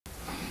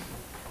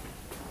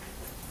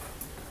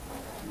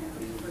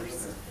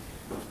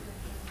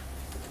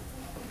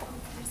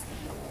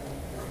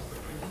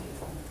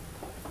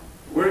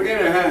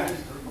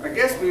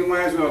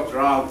as well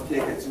draw the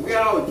tickets. We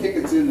got all the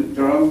tickets in the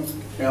drum,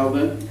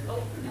 Eldon.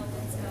 Oh,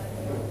 Eldon's got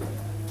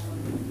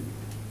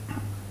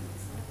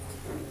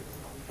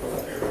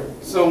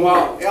it. So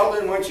while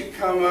Eldon, why don't you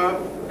come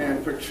up,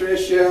 and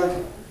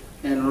Patricia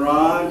and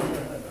Rod,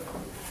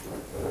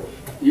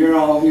 you're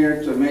all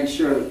here to make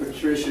sure that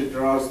Patricia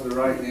draws the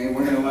right name.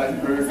 We're going to let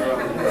her draw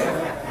the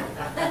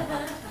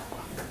name.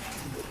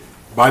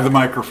 By the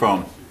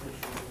microphone.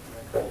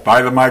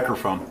 By the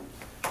microphone.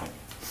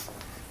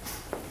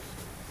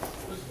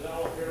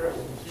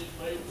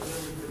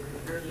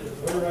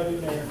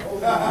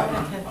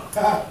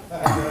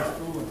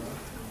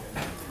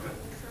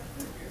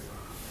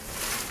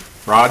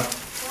 Rod?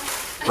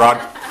 Rod?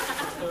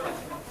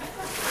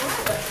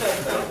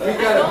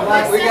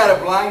 We got a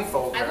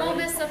blindfold. I won't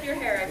mess up your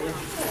hair, I promise.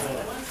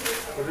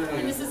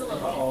 And this is a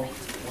little bit.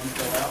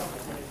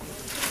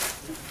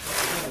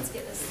 Let's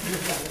get this.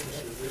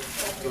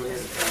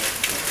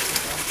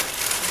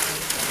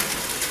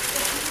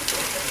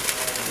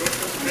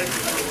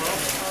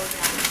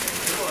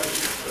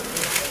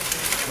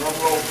 Drum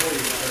roll,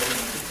 please.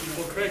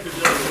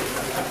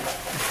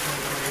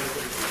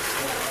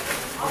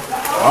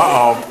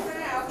 Uh-oh.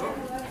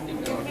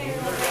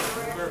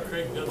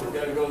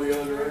 Gotta go the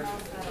other direction.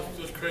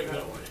 Just crank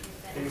that way.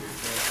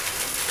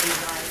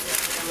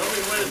 Tell me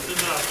when it's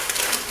enough.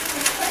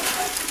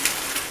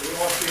 We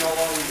want to see how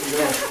long we can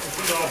go.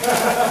 No.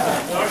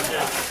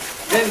 Okay.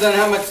 Depends on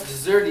how much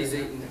dessert he's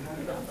eating.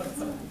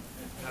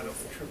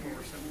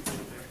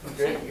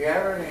 Okay,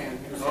 grab her hand.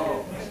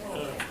 Oh.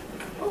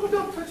 Oh,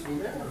 don't touch me,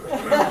 man.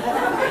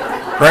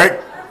 Greg?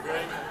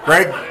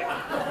 Greg?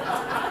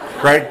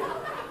 Greg?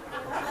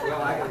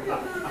 Well, I gotta get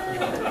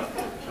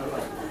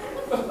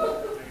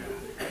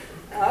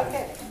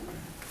Okay.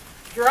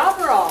 Drum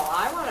roll.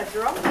 I want a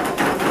drum roll.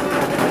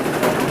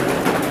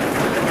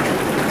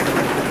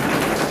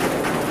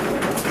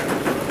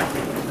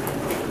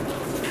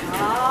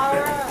 All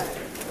right.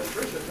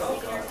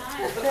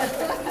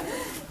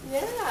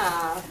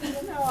 Yeah. You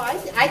know,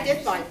 I did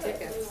buy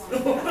tickets.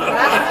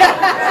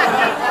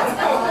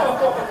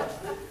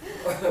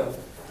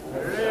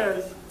 There it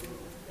is.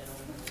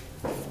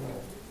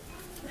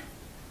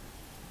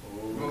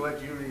 We'll let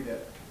you read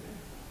it.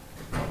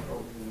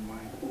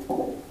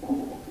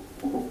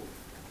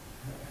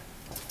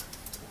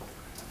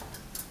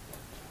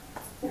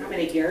 How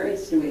many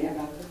Garys do we have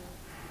out there?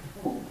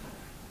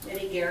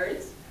 Any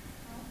Garys?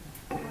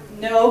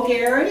 No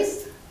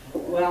Garys?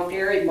 Well,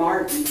 Gary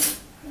Martin.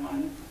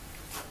 One.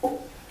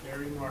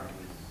 Gary Martin.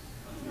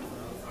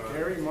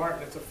 Gary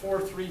Martin. It's a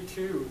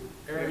 432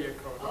 area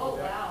code. Oh,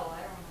 wow,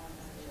 I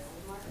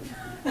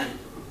don't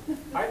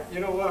know. You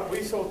know what?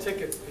 We sold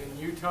tickets in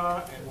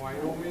Utah and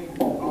Wyoming,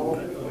 all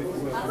over the place.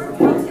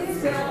 Martin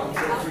is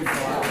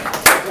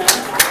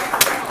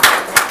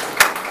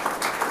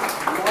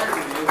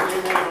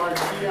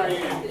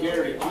M-A-R-T-I-N.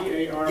 Gary.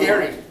 G-A-R-Y.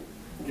 Gary.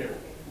 Gary.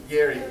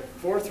 Gary.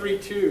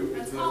 432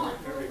 is the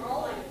area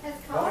code.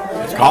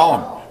 Let's call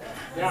him.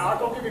 Yeah, I'll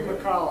go give him a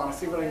call. I'll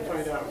see what I can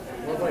find out.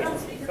 Well, wait,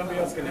 somebody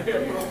else can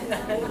hear you.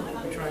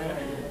 Try it.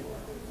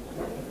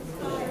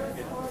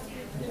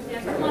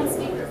 Yeah, come on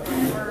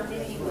speakerphone or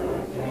maybe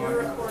you're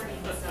recording.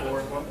 So.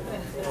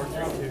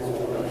 432.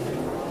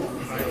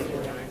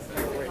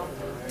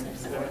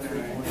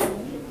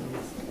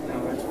 No,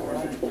 that's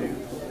 432.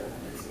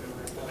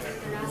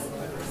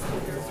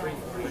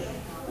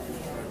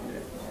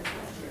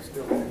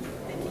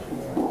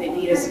 They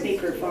need a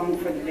speakerphone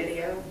for the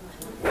video.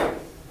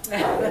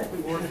 That's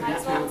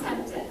what I'm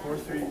tempted.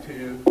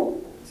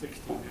 432.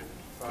 16.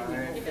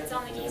 If it's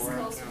on the East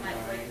Coast, we might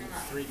break them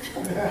up. 3.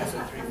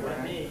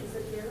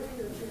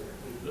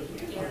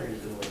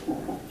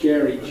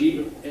 Gary,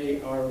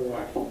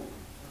 G-A-R-Y.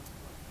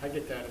 I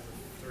get that as a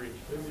 3.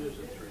 Maybe there's a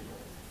 3.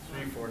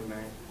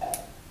 349.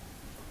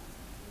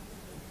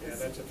 Yeah,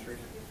 that's a 3.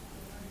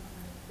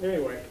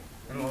 Anyway.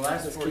 And the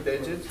last let's four keep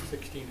it digits?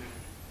 16.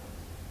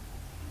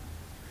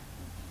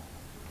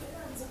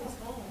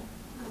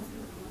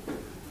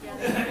 Yeah,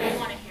 they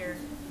want to hear.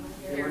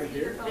 You want to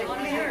hear? They want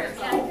to hear it,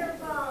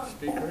 yeah.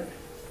 Speaker.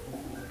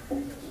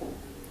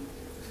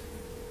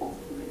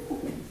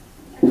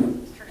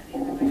 Turn it the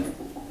other way.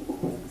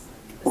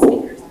 The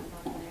speaker's not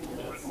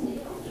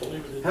on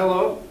there.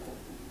 Hello?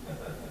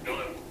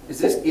 Is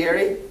this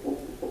Gary?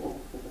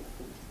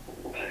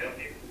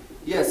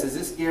 Yes, is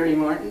this Gary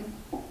Martin?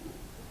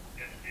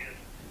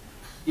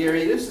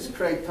 Gary, this is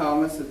Craig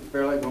Thomas at the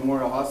Bear Lake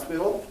Memorial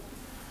Hospital.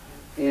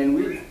 And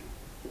we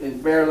in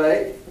Bear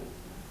Lake,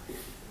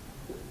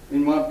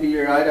 in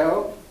Montpelier,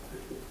 Idaho.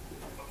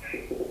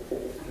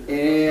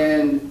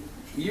 And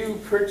you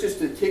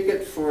purchased a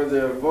ticket for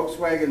the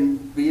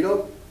Volkswagen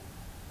Beetle?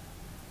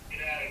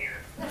 Get out of here.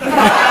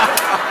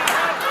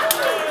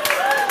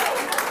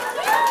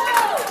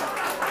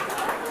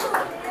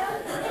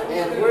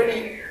 And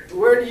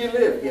where do you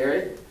live,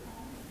 Gary?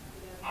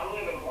 I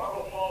live in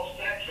Marble Falls,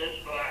 Texas,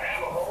 but I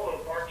have a home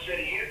in Park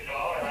City,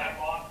 Utah, and I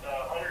bought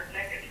 100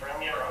 tickets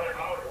from you, or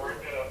 $100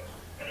 worth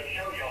at a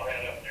show y'all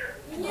had up there.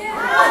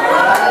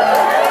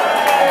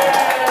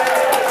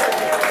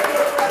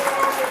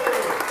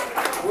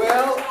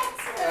 Well,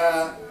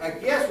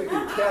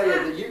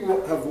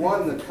 have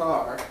won the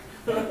car.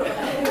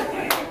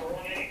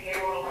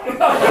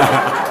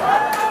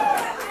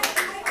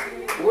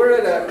 We're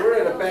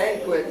at a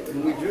banquet,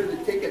 and we drew the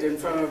ticket in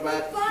front of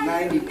about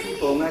 90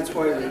 people, and that's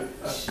why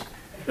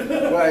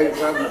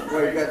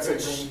we got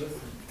such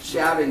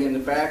shouting in the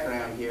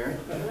background here.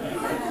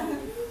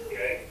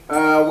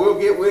 We'll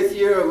get with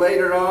you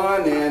later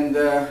on and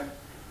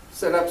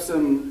set up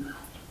some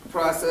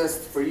process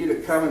for you to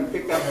come and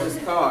pick up this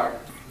car.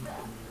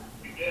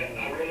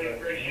 I really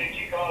appreciate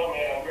you calling me.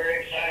 I'm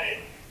very excited.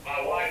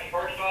 My wife's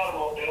first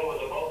automobile was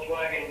a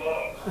Volkswagen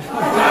Bug.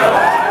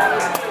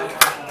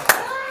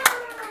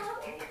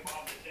 When we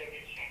bought the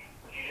ticket, she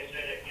just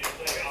said it.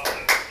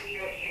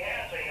 She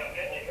has a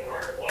Bentley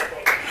convertible.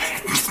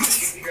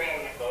 She'd be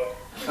driving that Bug.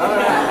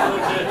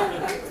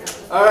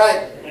 All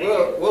right.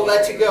 We'll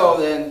let you go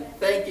then.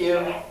 Thank you.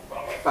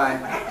 Bye.